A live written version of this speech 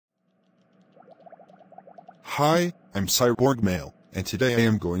Hi, I'm Cyborg Male, and today I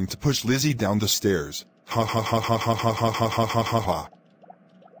am going to push Lizzie down the stairs. Ha ha ha ha ha ha ha ha ha ha ha ha.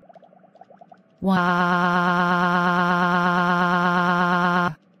 Wow.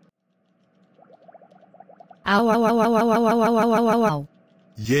 Ow, ow, ow, ow, ow, ow, ow, ow, ow, ow, ow.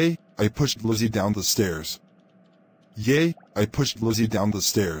 Yay, I pushed Lizzie down the stairs. Yay, I pushed Lizzie down the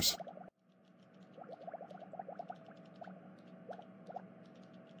stairs.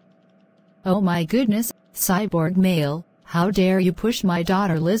 Oh my goodness, Cyborg Male, how dare you push my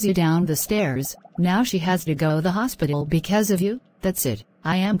daughter Lizzie down the stairs? Now she has to go to the hospital because of you. That's it.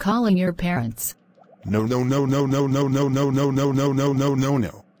 I am calling your parents. No no no no no no no no no no no no no no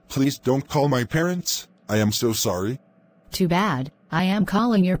no. Please don't call my parents. I am so sorry. Too bad. I am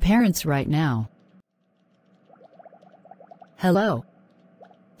calling your parents right now. Hello.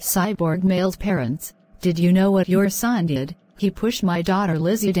 Cyborg Male's parents, did you know what your son did? He pushed my daughter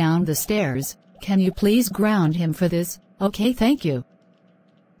Lizzie down the stairs. Can you please ground him for this? Okay, thank you.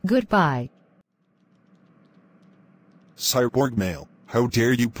 Goodbye. Cyborg Male, how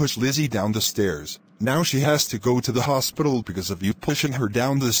dare you push Lizzie down the stairs? Now she has to go to the hospital because of you pushing her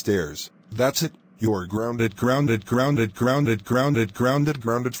down the stairs. That's it. You are grounded for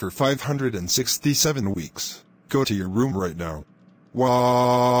 567 weeks. Go to your room right now. Wah.